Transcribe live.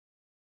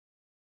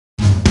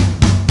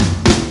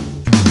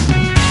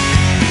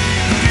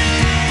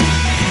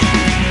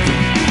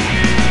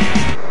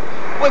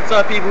What's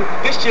up, people?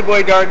 This is your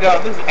boy Darnell.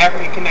 This is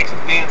African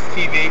Connections Dance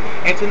TV,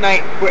 and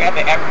tonight we're at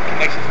the African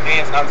Connections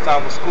Dance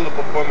Ensemble School of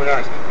Performing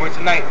Arts, where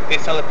tonight they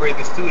celebrate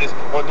the students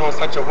on doing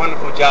such a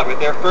wonderful job at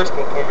their first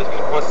performance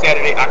on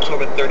Saturday,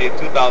 October 30th,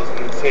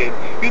 2010.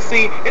 You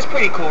see, it's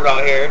pretty cold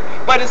out here,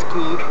 but it's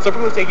cool, so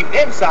we're going to take you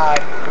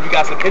inside, and we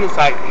got some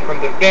insight from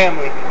the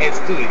family and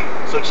students.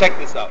 So check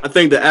this out. I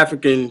think the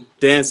African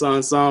Dance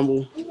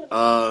Ensemble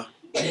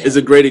is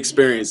a great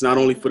experience, not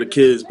only for the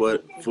kids,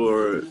 but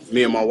for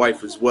me and my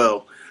wife as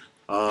well.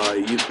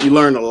 You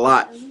learn a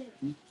lot.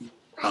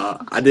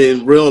 I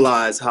didn't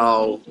realize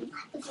how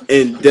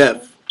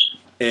in-depth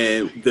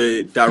and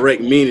the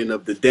direct meaning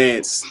of the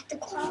dance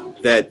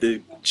that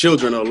the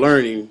children are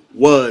learning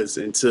was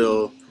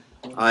until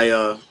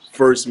I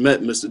first met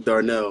Mr.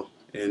 Darnell.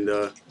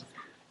 And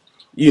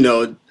you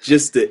know,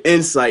 just the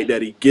insight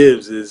that he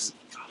gives is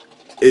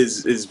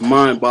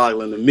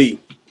mind-boggling to me,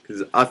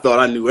 because I thought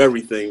I knew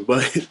everything,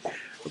 but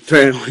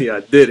apparently I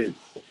didn't.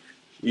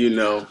 You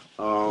know,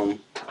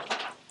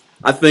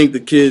 I think the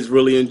kids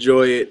really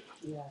enjoy it.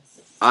 Yes.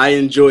 I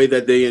enjoy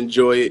that they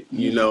enjoy it,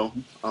 you know.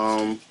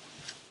 I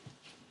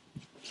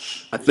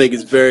think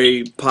it's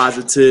very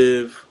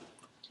positive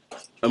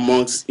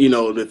amongst, you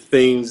know, the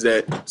things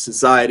that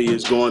society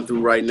is going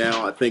through right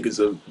now. I think it's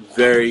a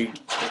very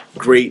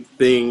great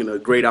thing and a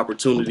great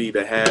opportunity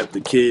to have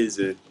the kids.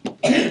 And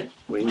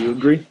when you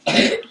agree?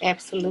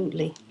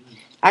 Absolutely.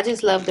 I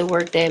just love the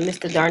work that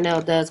Mr.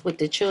 Darnell does with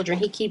the children.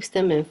 He keeps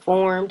them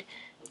informed.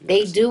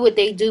 They do what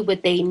they do,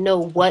 but they know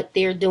what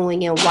they're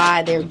doing and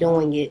why they're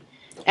doing it.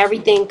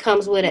 Everything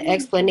comes with an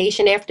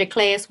explanation. After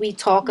class, we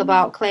talk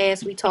about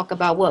class. We talk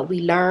about what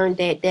we learned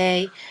that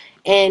day.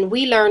 And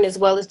we learn as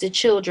well as the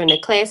children. The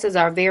classes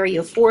are very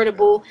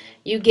affordable.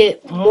 You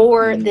get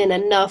more than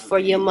enough for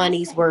your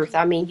money's worth.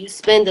 I mean, you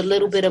spend a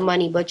little bit of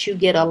money, but you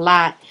get a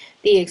lot.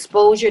 The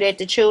exposure that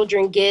the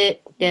children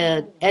get,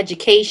 the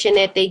education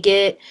that they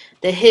get,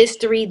 the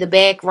history, the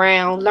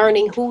background,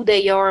 learning who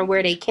they are and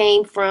where they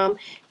came from.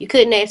 You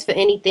couldn't ask for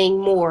anything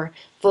more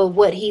for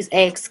what he's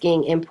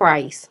asking in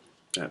price.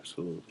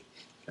 Absolutely.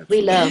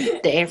 We love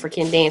the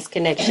African Dance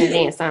Connection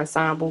Dance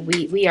Ensemble.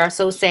 We are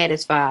so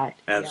satisfied.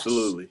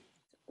 Absolutely.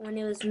 When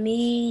it was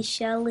me,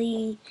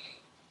 Shelly,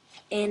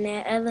 and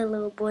that other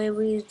little boy,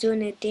 we was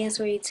doing a dance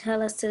where you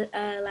tell us to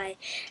like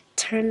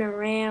turn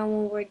around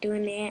when we're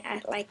doing that.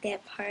 I like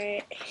that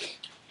part.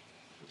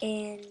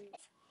 And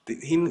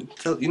You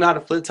know how to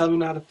flip? Tell me you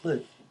know how to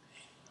flip.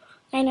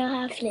 I know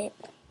how to flip.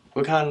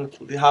 What kind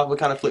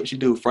of flips you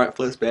do? Front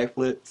flips, back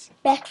flips?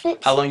 Back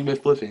flips. How long you been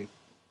flipping?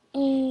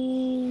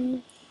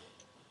 2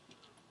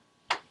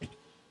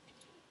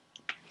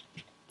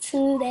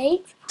 days.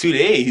 2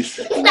 days?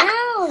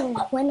 No,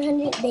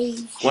 100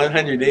 days.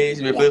 100 days?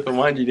 You been flipping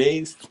 100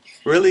 days?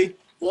 Really?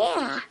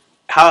 Yeah.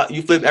 How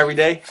you flip every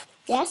day?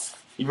 Yes.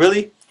 You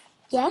really?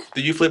 Yes.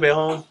 Do you flip at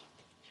home?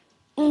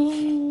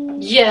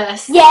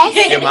 Yes.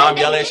 Yes. Your mom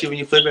yell at you when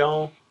you flip at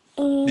home?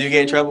 Do you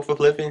get in trouble for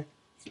flipping?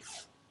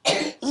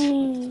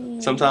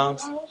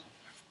 Sometimes?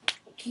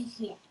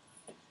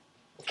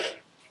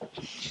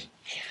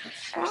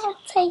 I'll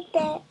take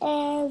that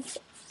as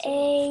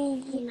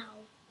a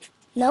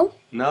no.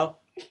 No?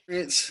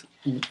 It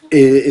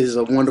is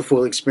a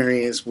wonderful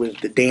experience with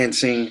the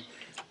dancing.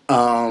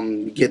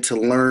 You get to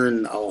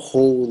learn a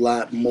whole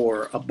lot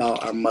more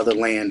about our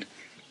motherland,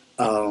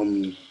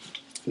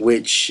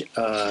 which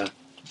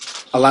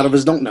a lot of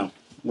us don't know.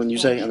 When you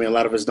say, I mean, a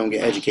lot of us don't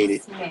get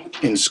educated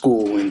in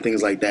school and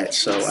things like that.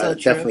 So I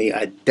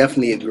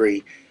definitely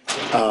agree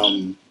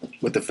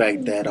with the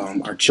fact that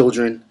our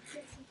children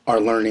are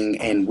learning,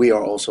 and we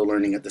are also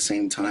learning at the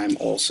same time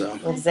also.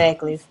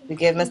 Exactly. We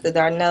give Mr.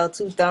 Darnell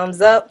 2 thumbs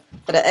up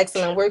for the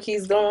excellent work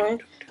he's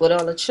doing with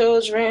all the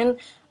children,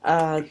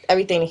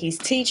 everything that he's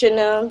teaching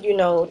them, you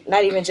know,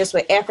 not even just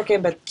with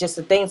African, but just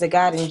the things of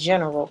God in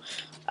general.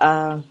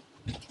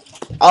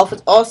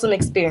 Awesome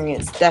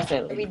experience,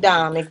 definitely. Every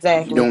dime,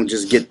 exactly. You don't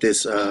just get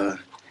this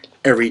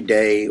every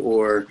day,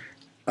 or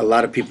a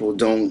lot of people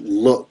don't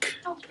look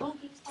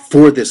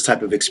for this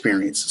type of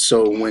experience.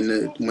 So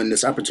when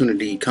this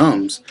opportunity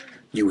comes,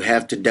 you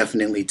have to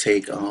definitely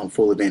take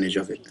full advantage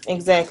of it.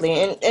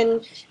 Exactly.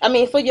 And I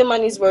mean, for your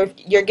money's worth,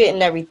 you're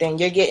getting everything.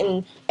 You're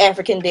getting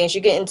African dance,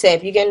 you're getting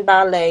tap, you're getting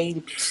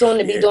ballet, soon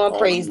to be doing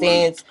praise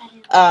dance,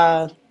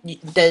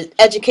 the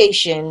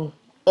education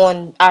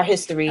on our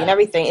history and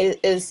everything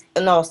is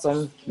an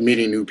awesome.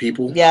 Meeting new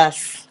people.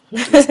 Yes.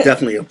 It's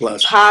definitely a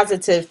plus.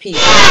 Positive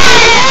people.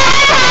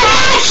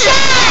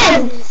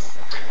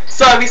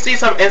 So if you see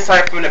some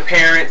insight from the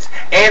parents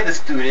and the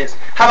students,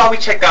 how about we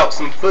check out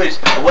some footage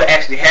of what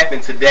actually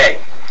happened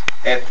today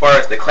as far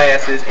as the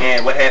classes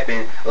and what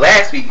happened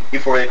last week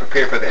before they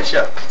prepared for that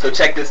show. So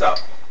check this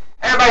out.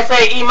 Everybody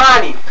say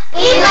Imani.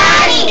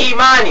 Imani.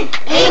 Imani.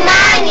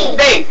 Imani.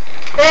 Faith.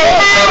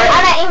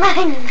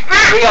 Imani.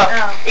 Here we go.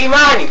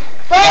 Imani.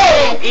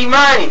 Faith.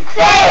 Imani.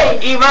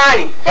 Faith.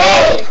 Imani.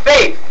 Faith.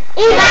 Faith.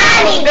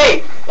 Imani.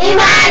 Faith.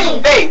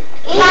 Imani. Faith.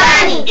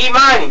 Imani.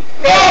 Imani.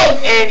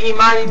 Faith. And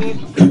Imani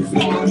means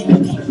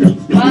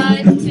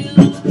 1,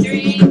 2,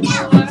 3,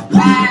 4,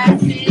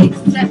 5, 6,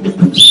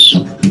 7.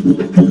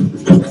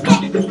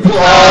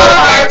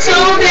 are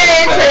tuned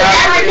in to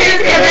African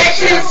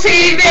Connections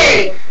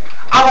TV.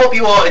 I hope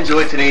you all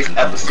enjoyed today's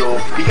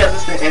episode because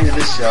it's the end of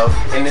the show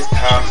and it's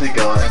time to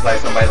go. It's like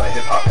somebody like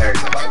Hip Hop Harry,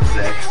 somebody would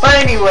say. But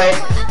anyway,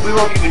 we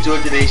hope you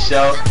enjoyed today's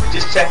show.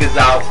 Just check us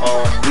out.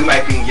 We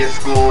might be in your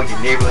school,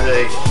 your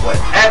neighborhood,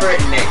 whatever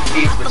in that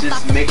case. But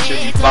just make sure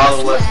you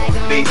follow us on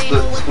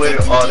Facebook, Twitter,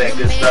 all that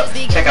good stuff.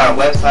 Check our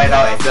website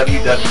out at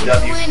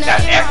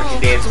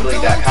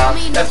www.africandancephilly.com.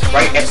 That's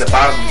right at the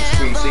bottom of the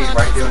screen. See it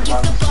right there on the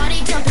bottom of the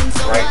screen.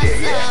 Right there,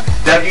 yeah.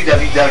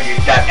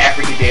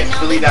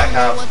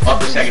 www.africandancephilly.com.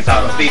 Also check us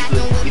out on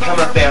Facebook. Become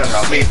a fan on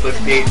our Facebook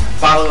page.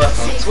 Follow us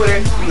on Twitter.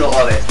 You know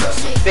all that stuff.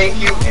 Thank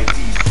you and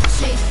peace.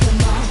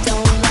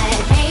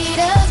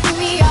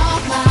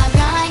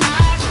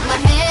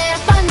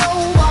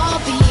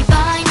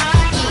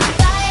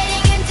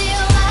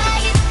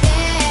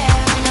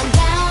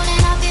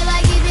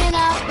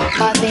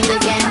 My finger